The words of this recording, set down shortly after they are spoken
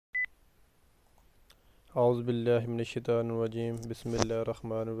औज़ु बिल्लाहि मिनश्शैतानिर्रजीम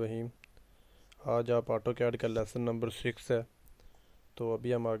बिस्मिल्लाहिर्रहमानिर्रहीम। आज आप ऑटो कैड का लेसन नंबर 6 है। तो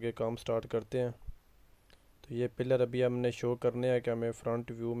अभी हम आगे काम स्टार्ट करते हैं। तो ये पिलर अभी हमने शो करने हैं कि हमें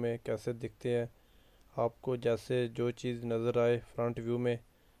फ्रंट व्यू में कैसे दिखते हैं। आपको जैसे जो चीज़ नज़र आए फ्रंट व्यू में,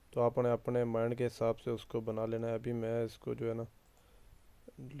 तो आपने अपने माइंड के हिसाब से उसको बना लेना है। अभी मैं इसको जो है ना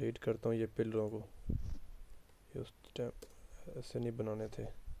डिलीट करता हूँ, ये पिलरों को। ये उस टाइम ऐसे नहीं बनाने थे।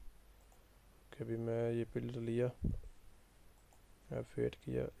 कि अभी मैं ये पिलर लिया, F8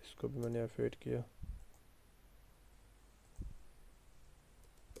 किया, इसको भी मैंने F8 किया।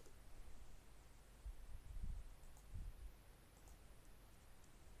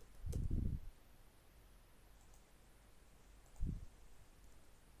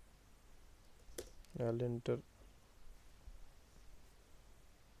 L इंटर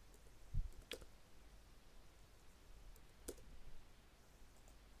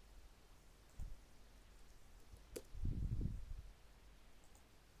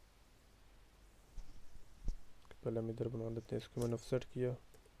पहले हम इधर बना लेते हैं। इसको मैंने ऑफसेट किया,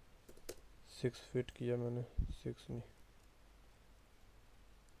 6 फीट किया मैंने, 6 नहीं,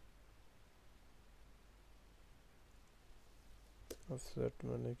 ऑफसेट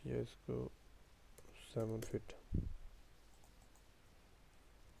मैंने किया इसको 7 फीट।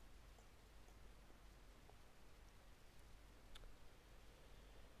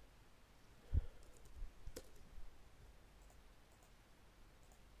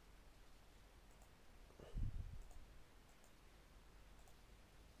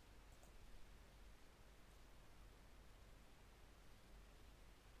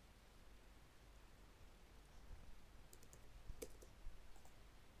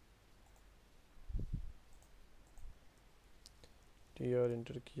 TR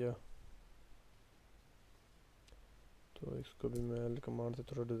इंटर किया। तो इसको भी मैं L कमांड से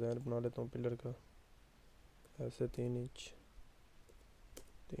थोड़ा डिज़ाइन बना लेता हूँ पिलर का। ऐसे 3 inch,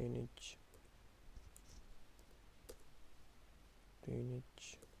 3 inch, 3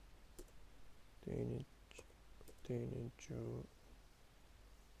 inch, 3 inch, 3 inch और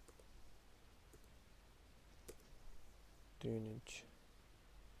 3 इंच।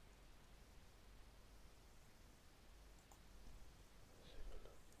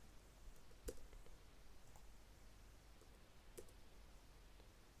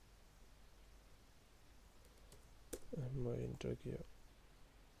 मैं इंटर किया।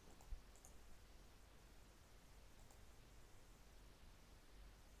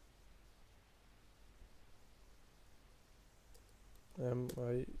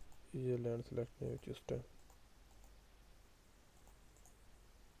 MI, ये लैंड सेलेक्ट नहीं हुई उस टाइम।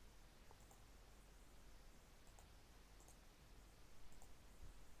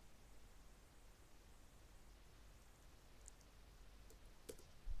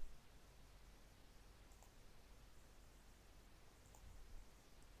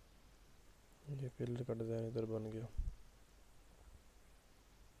 ये पिलर का डिज़ाइन इधर बन गया।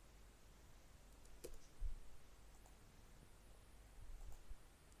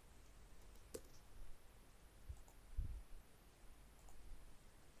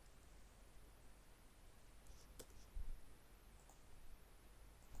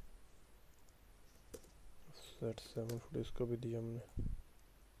 ऑफसेट 7 फुट इसको भी दिया हमने।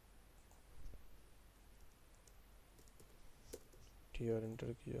 TR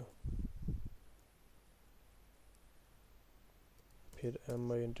इंटर किया, फिर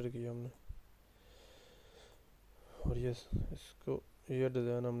MI इंटर किया हमने। और ये इसको, ये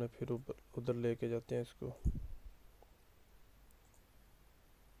डिज़ाइन हमने फिर ऊपर उधर लेके जाते हैं इसको।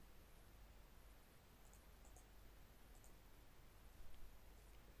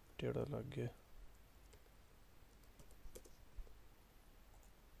 टेढ़ा लग गया।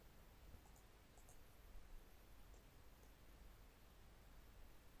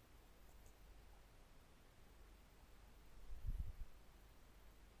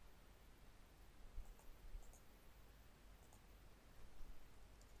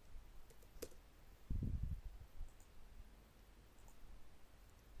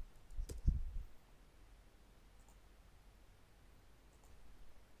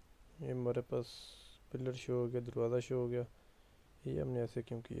 ये हमारे पास पिलर शो हो गया, दरवाज़ा शो हो गया। ये हमने ऐसे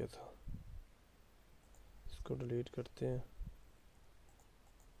क्यों किया था, इसको डिलीट करते हैं।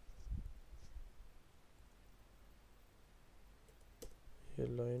 ये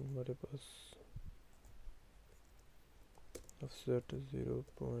लाइन हमारे पास ऑफसेट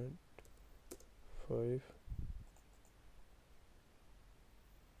 0.5,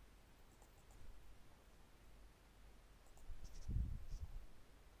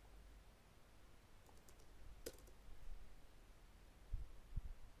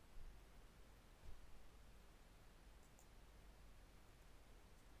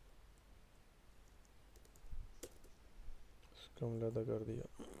 इसको हम अलग कर दिया।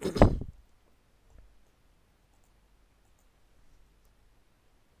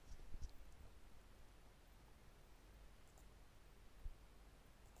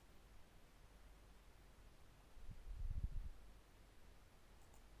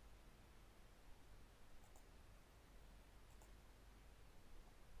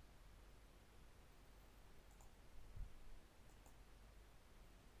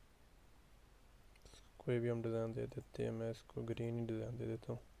 कोई भी हम डिज़ाइन दे देते हैं, मैं इसको ग्रीन ही डिज़ाइन दे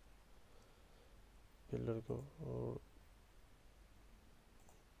देता हूँ पिलर को, और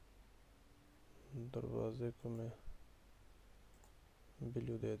दरवाजे को मैं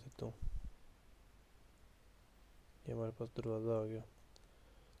ब्लू दे देता हूँ। ये हमारे पास दरवाज़ा आ गया।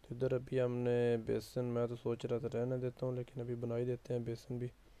 तो इधर अभी हमने बेसन, मैं तो सोच रहा था रहने देता हूँ, लेकिन अभी बना ही देते हैं बेसन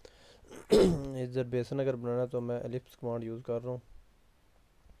भी। इधर बेसन अगर बनाना है तो मैं एलिप्स कमांड यूज़ कर रहा हूँ।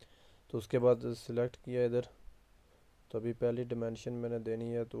 तो उसके बाद सिलेक्ट किया इधर, तो अभी पहली डिमेंशन मैंने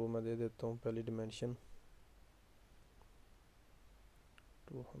देनी है, तो वो मैं दे देता हूँ। पहली डिमेंशन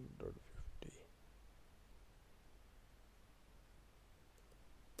 250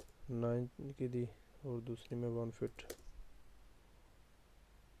 9 की दी, और दूसरी में 1 फीट।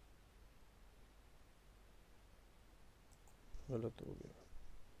 गलत हो गया।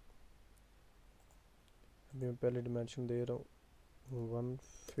 अभी मैं पहली डिमेंशन दे रहा हूँ 1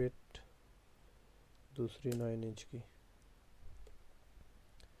 फीट, दूसरी 9 इंच की।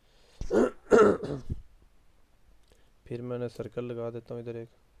 फिर मैंने सर्कल लगा देता हूँ इधर एक,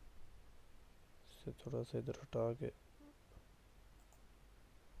 इससे थोड़ा सा इधर हटा के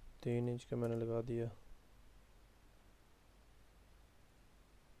 3 इंच का मैंने लगा दिया।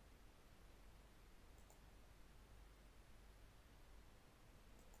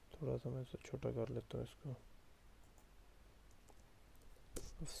 थोड़ा सा मैं इसे छोटा कर लेता हूँ इसको।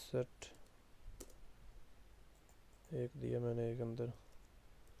 ऑफसेट एक दिया मैंने, एक अंदर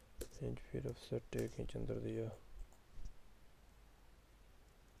इंच, फिर ऑफसेट 1 इंच अंदर दिया।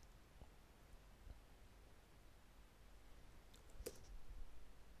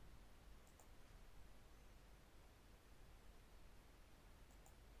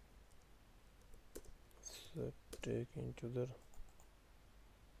 ऑफसेट 1 इंच उधर,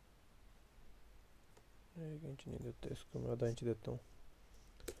 1 इंच नहीं देते, इसको मैं आधा इंच देता हूँ।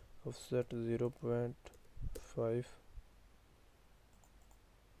 ऑफसेट 0.5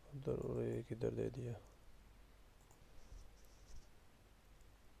 उधर, और एक इधर दे दिया।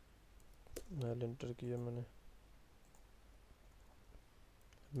 एल एंटर किया मैंने।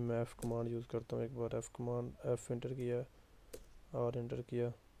 मैं एफ कमांड यूज़ करता हूँ एक बार। एफ कमांड, एफ एंटर किया, आर एंटर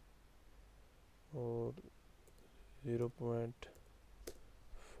किया, और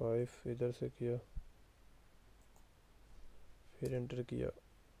 0.5 इधर से किया, फिर एंटर किया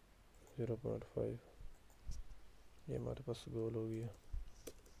 0.5। ये हमारे पास गोल हो गया।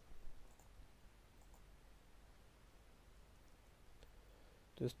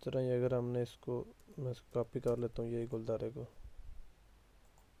 तो इस तरह ही अगर हमने इसको, मैं इसको कॉपी कर लेता हूँ, ये गुलदारे को।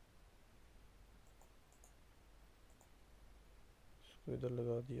 इसको इधर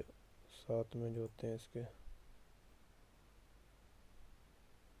लगा दिया, साथ में जो होते हैं इसके।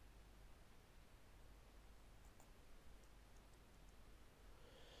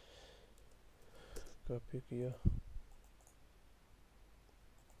 कॉपी किया,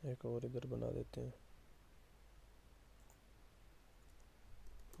 एक और इधर बना देते हैं,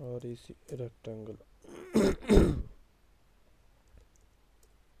 और इसी रेक्टेंगल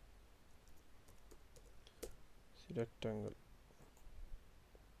रेक्टेंगल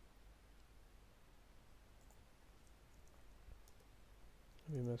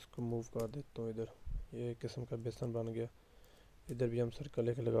अभी मैं इसको मूव कर देता हूँ इधर। ये एक किस्म का बेसन बन गया। इधर भी हम सर्कल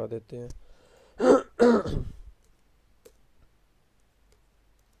एक लगा देते हैं।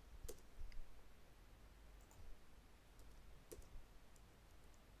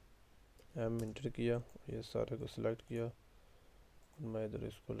 एम इंटर किया, ये सारे को सिलेक्ट किया, और मैं इधर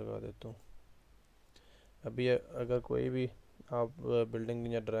इसको लगा देता हूँ। अभी अगर कोई भी आप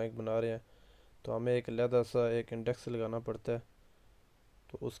बिल्डिंग या ड्राइंग बना रहे हैं, तो हमें एक अलग सा एक इंडेक्स लगाना पड़ता है,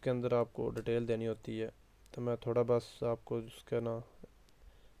 तो उसके अंदर आपको डिटेल देनी होती है। तो मैं थोड़ा बस आपको उसका ना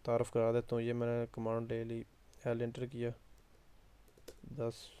तारफ़ करा देता हूँ। ये मैंने कमांड ले ली, एल एंटर किया,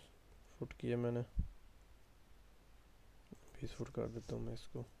 10 फुट किया मैंने, 20 फुट कर देता हूँ मैं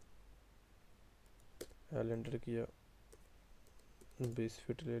इसको। एल एंटर किया, 20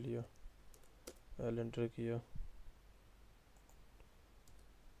 फीट ले लिया, एल एंटर किया,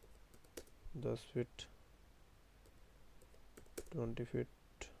 10 feet, 20 feet,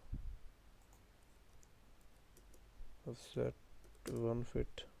 offset 1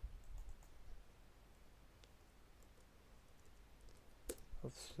 feet,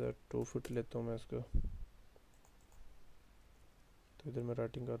 offset 2 feet लेता हूँ मैं इसका। तो इधर मैं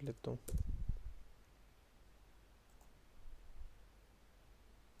राइटिंग कर लेता हूँ।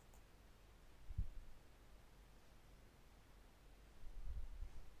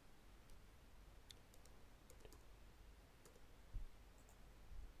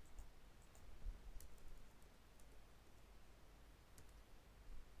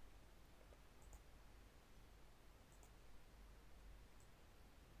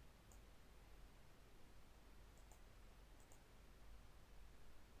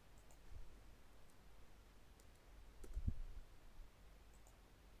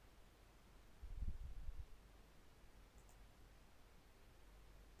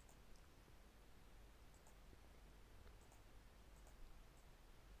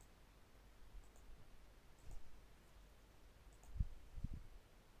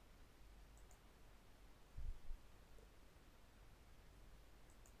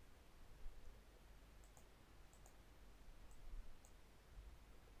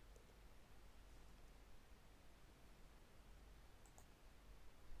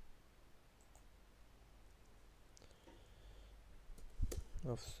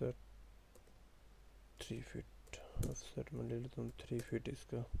 ऑफसेट 3 फीट, ऑफसेट में ले लेता हूँ 3 फीट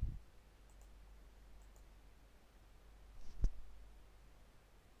इसका।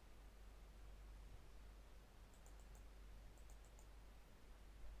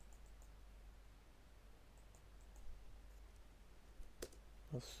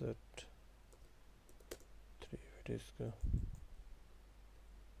 ऑफसेट 3 फीट इसका।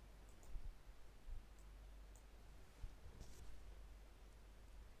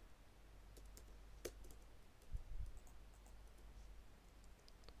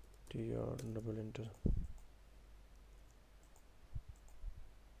 T R double inter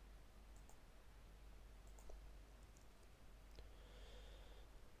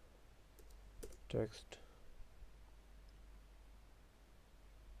text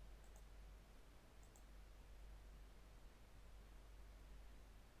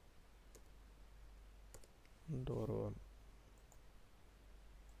door 1।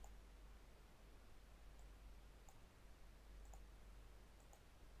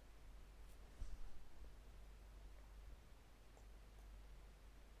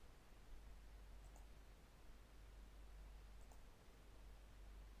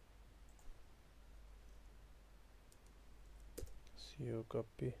 CO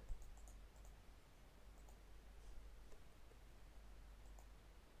copy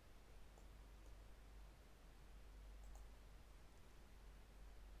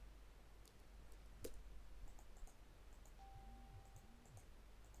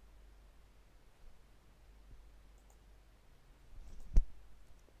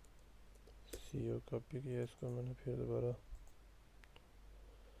CO copy किया इसको मैंने, फिर दोबारा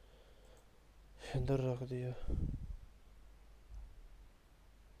इधर रख दिया।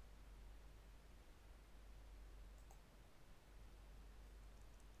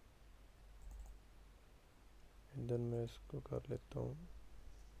 इधर मैं इसको कर लेता हूँ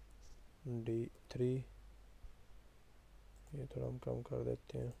D3, ये थोड़ा हम कम कर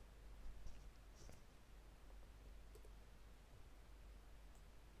देते हैं।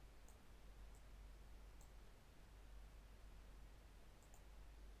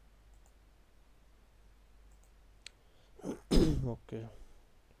 ओके,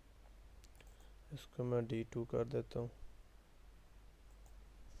 इसको मैं D2 कर देता हूँ।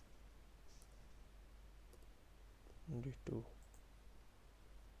 D2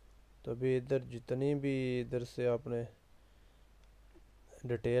 तभी इधर जितनी भी इधर से आपने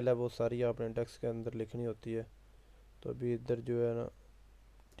डिटेल है वो सारी आपने टेक्स्ट के अंदर लिखनी होती है। तो अभी इधर जो है ना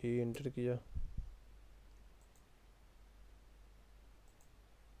टी इंटर किया,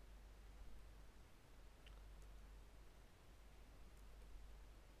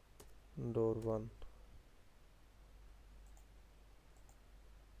 डोर 1,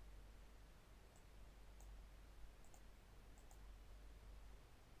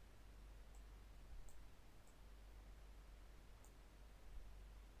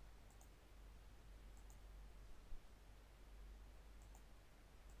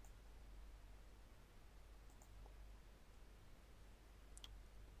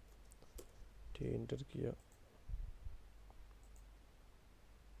 टी इंटर किया,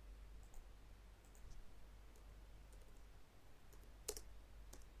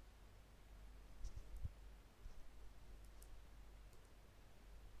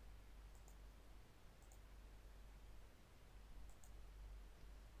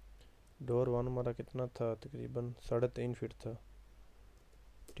 डोर 1 हमारा कितना था, तकरीबन 3.5 फीट था।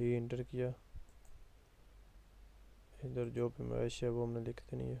 टी इंटर किया, इधर जो पैमाइश है वो हमने लिख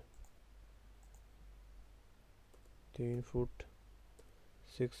देनी है 3 फुट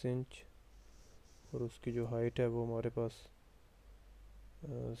 6 इंच, और उसकी जो हाइट है वो हमारे पास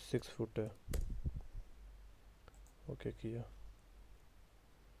 6 फुट है। ओके किया,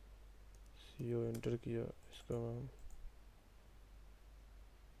 सीओ एंटर किया, इसका हम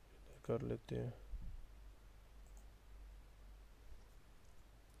कर लेते हैं।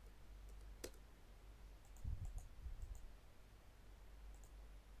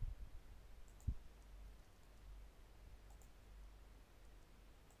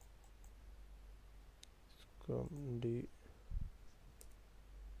 इसका डी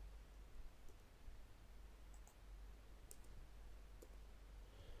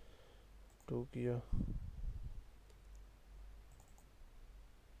टू किया,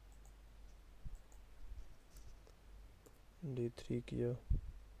 D3 किया।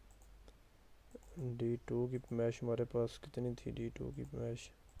 D2 की पैमाइश हमारे पास कितनी थी? D2 की पैमाइश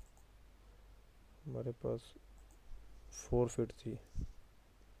हमारे पास 4 फीट थी,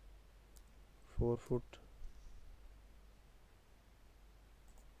 4 फुट।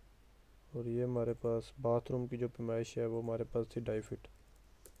 और ये हमारे पास बाथरूम की जो पैमाइश है वो हमारे पास थी 2.5 फीट।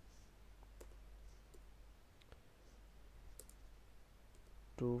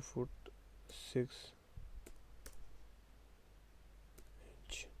 2 foot 6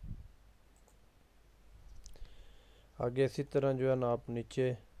 inch. आगे इसी तरह जो है ना आप नीचे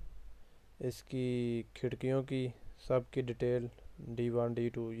इसकी खिड़कियों की सब की डिटेल D1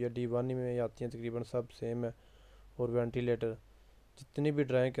 D2 या D1 ही में आती हैं, तकरीबन सब सेम है। और वेंटिलेटर जितनी भी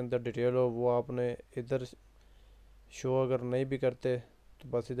ड्राइंग के अंदर डिटेल हो वो आपने इधर शो अगर नहीं भी करते तो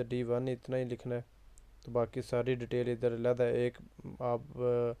बस इधर D1 इतना ही लिखना है, तो बाकी सारी डिटेल इधर अलग है। एक आप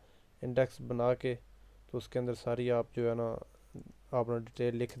इंडेक्स बना के तो उसके अंदर सारी आप जो है ना आपने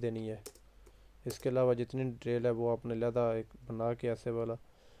डिटेल लिख देनी है। इसके अलावा जितनी डिटेल है वो आपने अलग एक बना के ऐसे वाला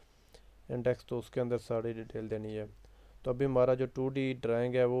इंडेक्स, तो उसके अंदर सारी डिटेल देनी है। तो अभी हमारा जो 2D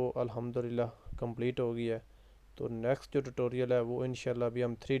ड्राइंग है वो अल्हम्दुलिल्लाह कंप्लीट हो गई है। तो नेक्स्ट जो ट्यूटोरियल है वो इंशाल्लाह अभी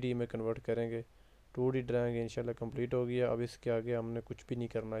हम 3D में कन्वर्ट करेंगे। 2D ड्राइंग इंशाल्लाह कंप्लीट हो गई है, अब इसके आगे हमने कुछ भी नहीं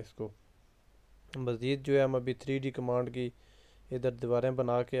करना इसको। मज़ीद जो है हम अभी 3D कमांड की इधर दीवारें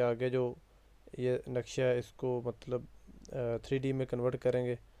बना के आगे जो ये नक्शा है इसको मतलब 3D में कन्वर्ट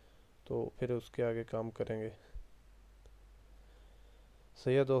करेंगे, तो फिर उसके आगे काम करेंगे।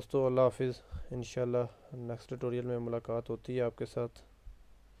 सही है दोस्तों, अल्लाह हाफिज़। इंशाल्लाह नेक्स्ट ट्यूटोरियल में मुलाकात होती है आपके साथ।